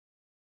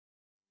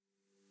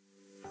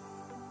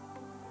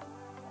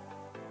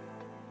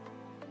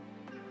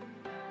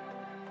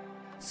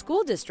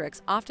School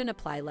districts often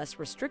apply less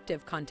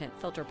restrictive content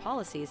filter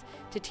policies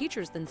to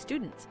teachers than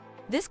students.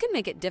 This can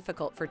make it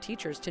difficult for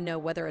teachers to know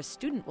whether a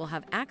student will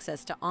have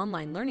access to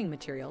online learning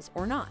materials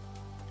or not.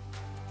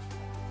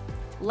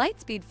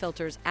 Lightspeed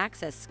Filter's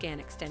AccessScan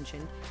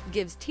Extension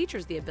gives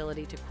teachers the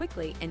ability to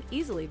quickly and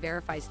easily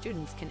verify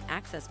students can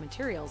access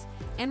materials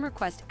and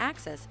request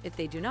access if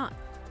they do not.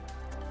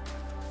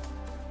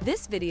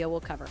 This video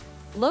will cover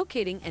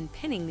locating and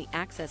pinning the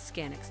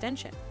AccessScan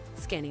extension,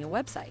 scanning a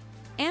website,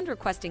 and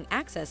requesting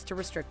access to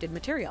restricted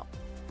material.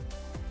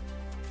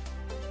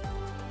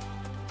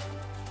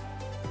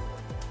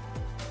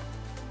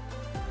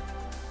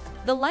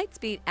 The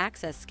Lightspeed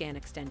AccessScan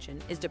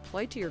extension is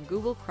deployed to your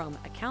Google Chrome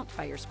account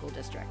by your school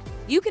district.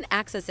 You can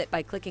access it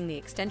by clicking the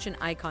extension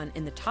icon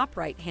in the top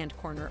right-hand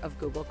corner of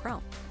Google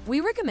Chrome.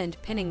 We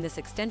recommend pinning this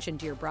extension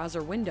to your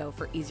browser window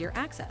for easier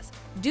access.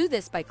 Do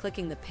this by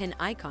clicking the pin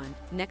icon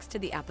next to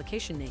the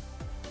application name.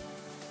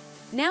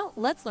 Now,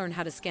 let's learn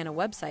how to scan a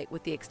website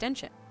with the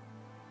extension.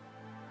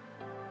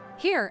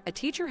 Here, a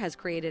teacher has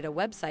created a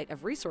website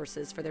of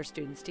resources for their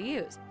students to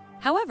use.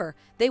 However,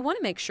 they want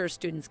to make sure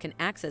students can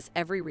access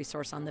every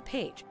resource on the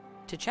page.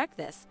 To check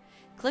this,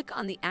 click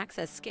on the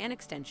AccessScan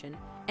extension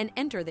and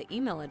enter the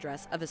email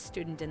address of a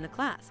student in the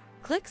class.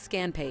 Click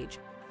Scan Page.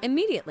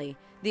 Immediately,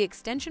 the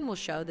extension will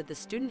show that the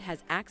student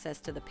has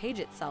access to the page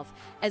itself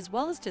as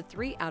well as to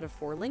 3 out of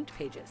 4 linked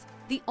pages.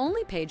 The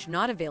only page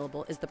not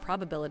available is the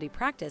probability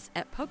practice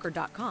at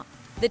poker.com.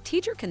 The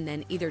teacher can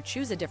then either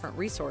choose a different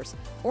resource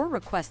or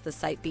request the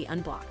site be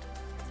unblocked.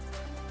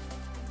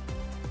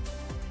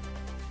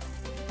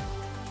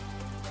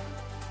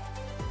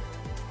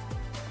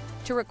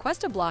 To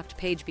request a blocked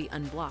page be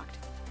unblocked,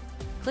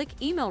 click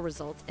Email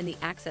Results in the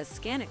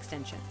AccessScan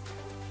extension.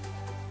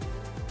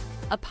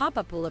 A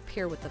pop-up will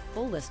appear with the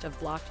full list of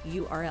blocked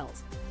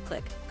URLs.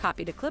 Click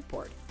Copy to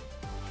Clipboard,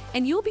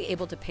 and you'll be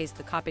able to paste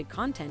the copied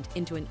content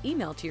into an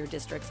email to your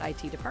district's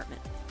IT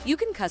department. You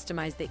can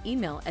customize the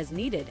email as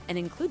needed and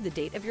include the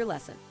date of your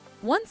lesson.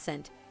 Once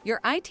sent,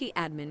 your IT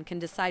admin can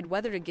decide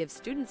whether to give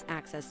students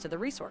access to the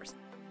resource.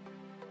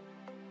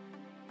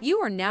 You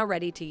are now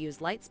ready to use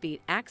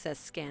Lightspeed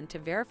AccessScan to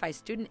verify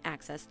student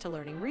access to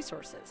learning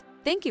resources.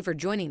 Thank you for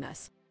joining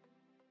us.